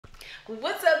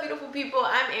What's up, beautiful people?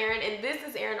 I'm Erin and this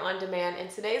is Erin On Demand, and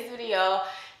today's video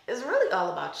is really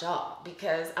all about y'all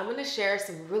because I'm going to share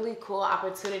some really cool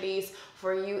opportunities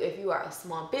for you if you are a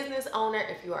small business owner,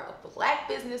 if you are a Black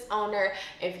business owner,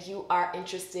 if you are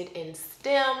interested in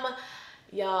STEM.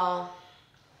 Y'all,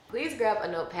 please grab a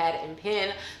notepad and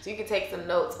pen so you can take some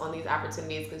notes on these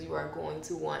opportunities because you are going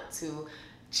to want to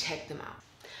check them out.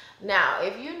 Now,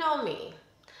 if you know me,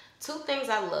 two things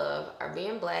I love are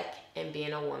being Black and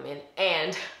being a woman.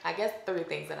 And I guess three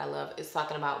things that I love is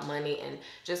talking about money and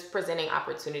just presenting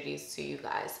opportunities to you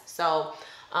guys. So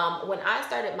when I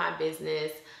started my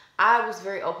business, I was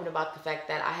very open about the fact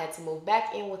that I had to move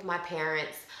back in with my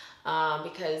parents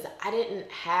because I didn't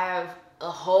have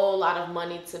a whole lot of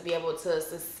money to be able to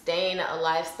sustain a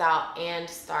lifestyle and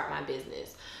start my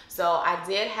business. So I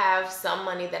did have some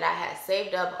money that I had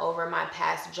saved up over my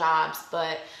past jobs,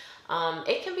 but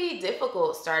it can be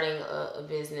difficult starting a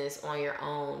business on your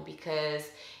own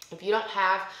because if you don't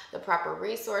have the proper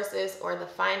resources or the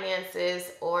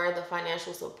finances or the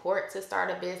financial support to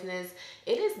start a business,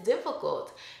 it is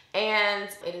difficult. And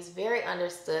it is very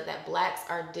understood that Blacks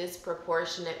are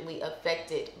disproportionately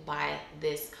affected by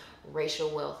this racial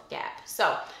wealth gap.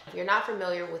 So if you're not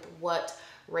familiar with what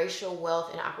racial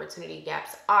wealth and opportunity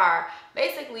gaps are,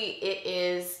 basically it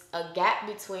is a gap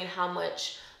between how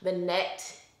much the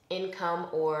net income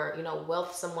or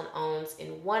wealth someone owns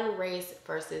in one race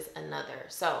versus another.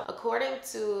 So according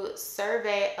to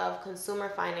Survey of Consumer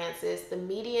Finances, the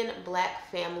median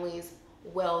Black family's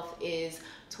wealth is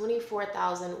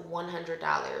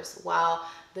 $24,100, while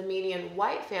the median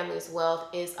white family's wealth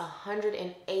is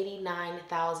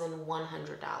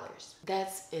 $189,100.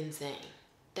 That's insane.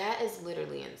 That is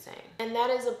literally insane. And that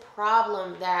is a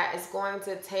problem that is going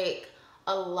to take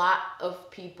a lot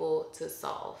of people to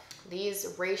solve.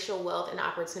 These racial wealth and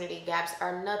opportunity gaps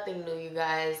are nothing new, you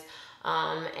guys.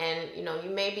 And you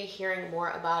may be hearing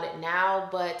more about it now,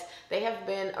 but they have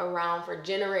been around for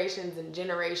generations and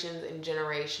generations and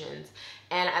generations.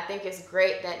 And I think it's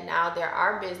great that now there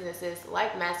are businesses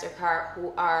like MasterCard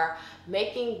who are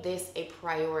making this a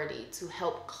priority to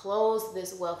help close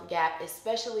this wealth gap,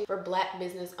 especially for Black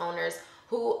business owners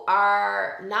who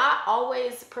are not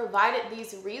always provided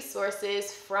these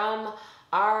resources from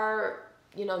our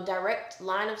direct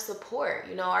line of support.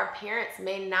 Our parents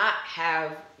may not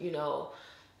have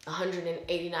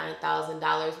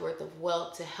 $189,000 worth of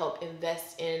wealth to help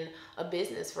invest in a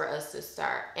business for us to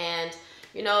start. And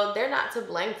they're not to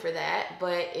blame for that,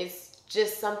 but it's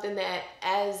just something that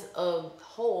as a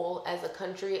whole, as a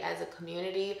country, as a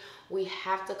community, we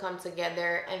have to come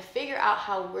together and figure out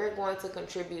how we're going to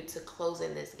contribute to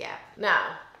closing this gap.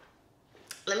 Now,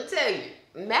 let me tell you,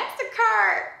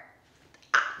 MasterCard,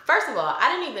 first of all,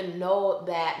 I didn't even know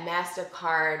that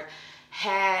MasterCard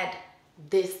had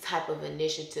this type of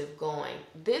initiative going.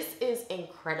 This is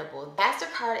incredible.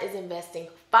 MasterCard is investing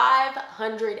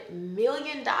 $500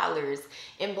 million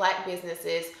in Black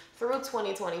businesses through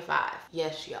 2025.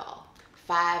 Yes, y'all.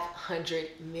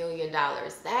 $500 million.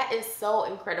 That is so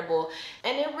incredible.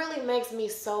 And it really makes me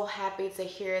so happy to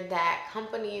hear that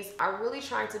companies are really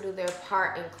trying to do their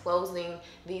part in closing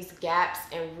these gaps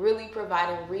and really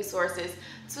providing resources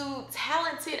to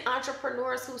talented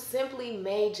entrepreneurs who simply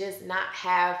may just not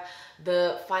have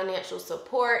the financial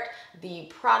support, the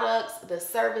products, the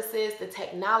services, the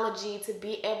technology to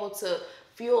be able to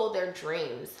fuel their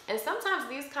dreams. And sometimes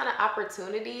these kind of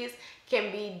opportunities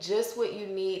can be just what you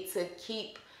need to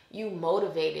keep you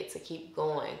motivated to keep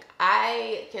going.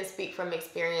 I can speak from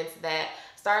experience that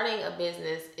starting a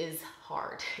business is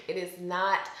hard. It is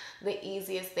not the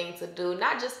easiest thing to do,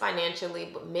 not just financially,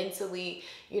 but mentally.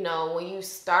 When you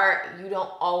start, you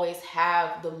don't always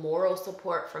have the moral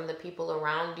support from the people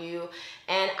around you.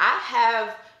 And I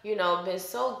have been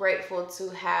so grateful to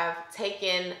have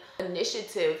taken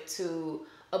initiative to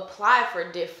apply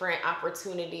for different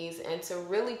opportunities and to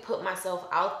really put myself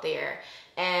out there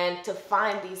and to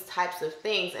find these types of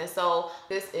things. And so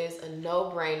this is a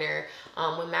no-brainer.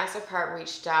 When MasterCard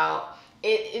reached out,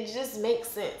 it just makes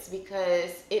sense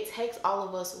because it takes all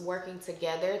of us working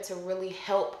together to really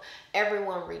help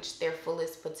everyone reach their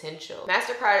fullest potential.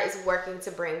 MasterCard is working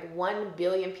to bring 1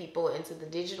 billion people into the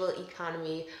digital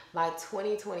economy by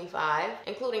 2025,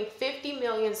 including 50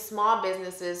 million small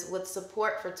businesses with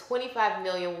support for 25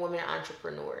 million women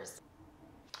entrepreneurs.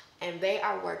 And they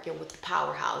are working with the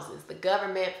powerhouses, the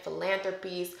government,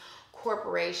 philanthropies,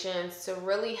 corporations to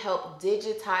really help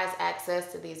digitize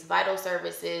access to these vital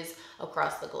services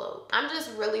across the globe. I'm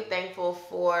just really thankful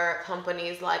for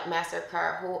companies like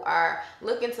MasterCard who are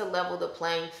looking to level the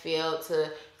playing field,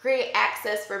 to create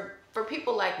access for for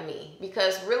people like me,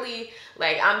 because really,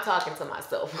 like, I'm talking to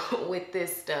myself with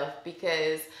this stuff,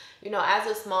 because, you know, as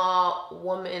a small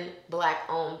woman, Black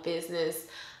owned business,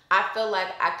 I feel like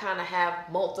I kind of have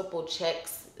multiple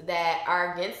checks that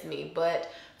are against me.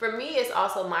 But for me, it's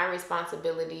also my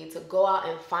responsibility to go out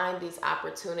and find these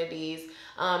opportunities,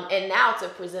 and now to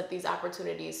present these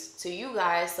opportunities to you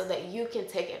guys so that you can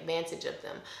take advantage of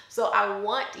them. So I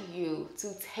want you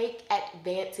to take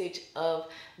advantage of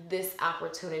this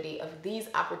opportunity, of these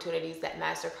opportunities that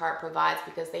MasterCard provides,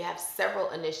 because they have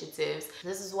several initiatives.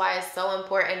 This is why it's so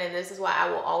important, and this is why I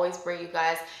will always bring you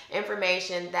guys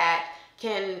information that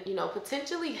can, you know,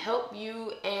 potentially help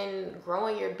you in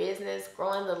growing your business,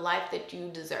 growing the life that you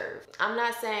deserve. I'm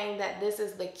not saying that this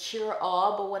is the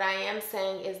cure-all, but what I am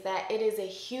saying is that it is a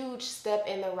huge step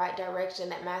in the right direction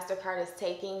that MasterCard is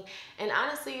taking. And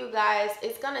honestly, you guys,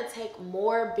 it's gonna take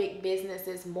more big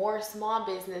businesses, more small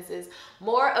businesses,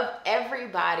 more of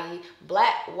everybody,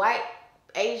 Black, white,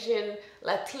 Asian,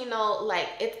 Latino, like,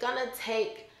 it's gonna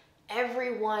take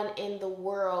everyone in the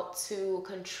world to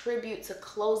contribute to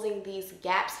closing these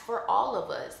gaps for all of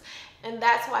us. And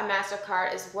that's why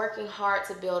MasterCard is working hard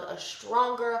to build a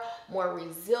stronger, more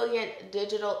resilient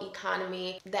digital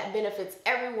economy that benefits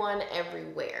everyone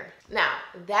everywhere. Now,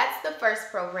 that's the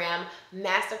first program,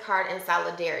 MasterCard in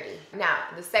Solidarity. Now,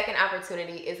 the second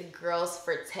opportunity is Girls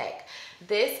for Tech.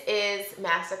 This is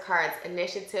MasterCard's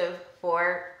initiative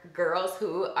for girls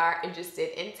who are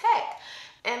interested in tech.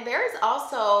 And there is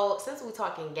also, since we're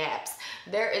talking gaps,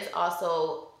 there is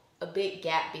also a big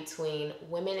gap between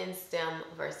women in STEM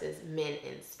versus men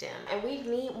in STEM. And we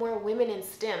need more women in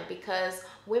STEM because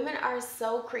women are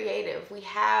so creative. We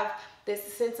have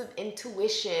this sense of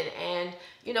intuition, and,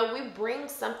 you know, we bring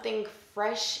something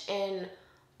fresh and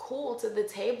cool to the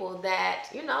table that,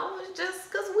 you know,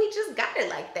 just because we just got it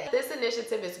like that. This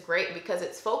initiative is great because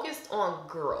it's focused on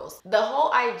girls. The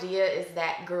whole idea is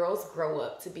that girls grow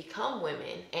up to become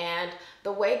women, and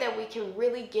the way that we can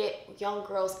really get young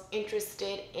girls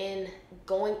interested in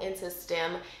going into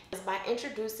STEM is by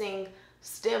introducing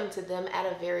STEM to them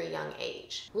at a very young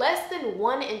age. Less than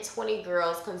 1 in 20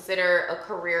 girls consider a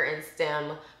career in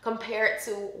STEM compared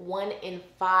to 1 in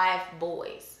 5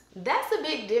 boys. That's a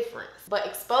big difference, but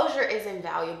exposure is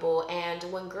invaluable. And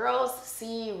when girls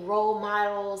see role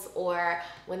models, or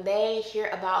when they hear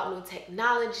about new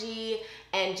technology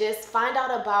and just find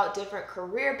out about different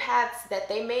career paths that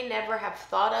they may never have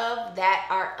thought of that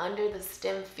are under the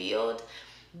STEM field,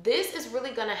 this is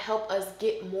really going to help us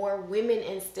get more women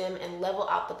in STEM and level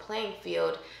out the playing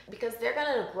field, because they're going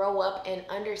to grow up and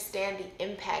understand the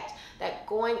impact that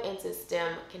going into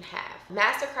STEM can have.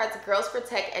 MasterCard's Girls for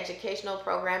Tech educational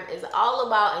program is all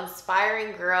about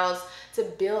inspiring girls to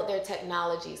build their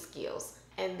technology skills.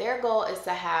 And their goal is to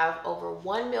have over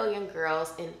 1 million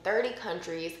girls in 30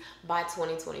 countries by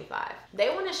 2025. They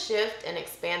want to shift and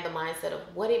expand the mindset of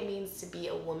what it means to be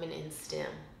a woman in STEM.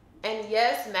 And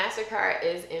yes, MasterCard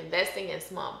is investing in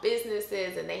small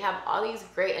businesses, and they have all these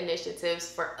great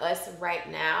initiatives for us right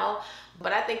now.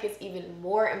 But I think it's even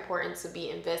more important to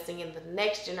be investing in the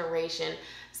next generation,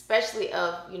 especially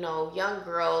of, you know, young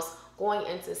girls going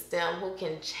into STEM who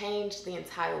can change the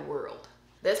entire world.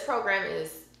 This program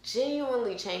is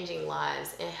genuinely changing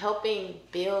lives and helping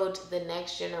build the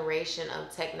next generation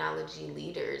of technology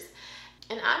leaders.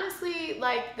 And honestly,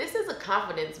 like, this is a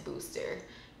confidence booster.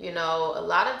 You know, a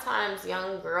lot of times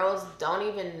young girls don't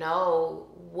even know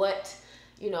what,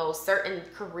 you know, certain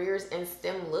careers in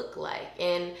STEM look like.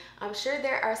 And I'm sure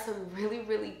there are some really,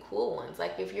 really cool ones.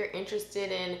 Like, if you're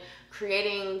interested in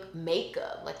creating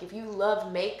makeup, like if you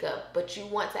love makeup, but you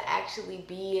want to actually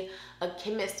be a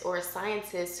chemist or a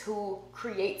scientist who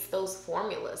creates those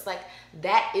formulas, like,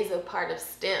 that is a part of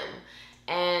STEM.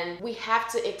 And we have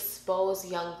to expose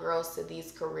young girls to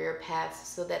these career paths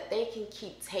so that they can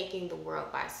keep taking the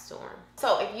world by storm.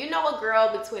 So if you know a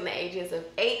girl between the ages of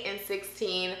 8 and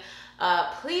 16,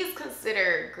 please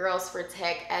consider Girls for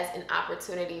Tech as an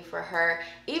opportunity for her.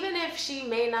 Even if she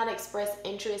may not express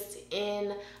interest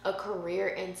in a career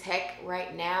in tech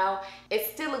right now, it's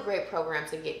still a great program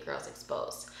to get girls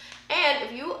exposed. And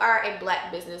if you are a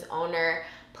Black business owner,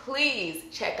 please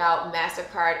check out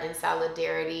MasterCard in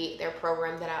Solidarity, their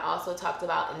program that I also talked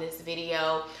about in this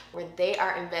video, where they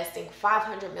are investing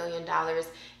 $500 million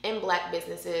in Black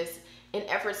businesses in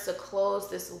efforts to close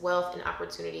this wealth and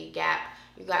opportunity gap.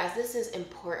 You guys, this is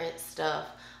important stuff.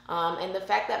 And the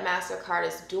fact that MasterCard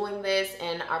is doing this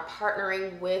and are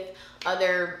partnering with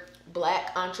other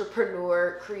Black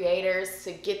entrepreneur creators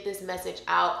to get this message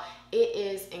out, it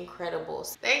is incredible.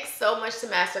 Thanks so much to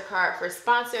MasterCard for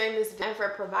sponsoring this and for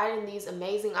providing these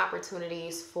amazing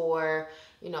opportunities for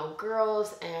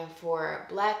girls and for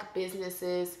Black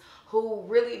businesses who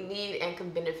really need and can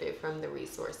benefit from the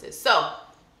resources. So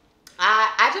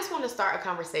I just want to start a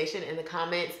conversation in the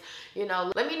comments.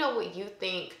 Let me know what you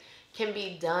think can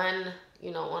be done,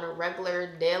 on a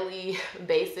regular daily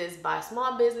basis by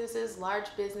small businesses, large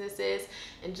businesses,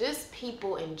 and just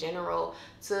people in general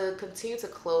to continue to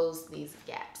close these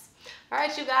gaps. All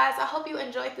right, you guys, I hope you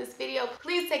enjoyed this video.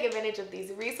 Please take advantage of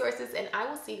these resources, and I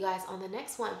will see you guys on the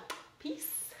next one.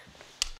 Peace.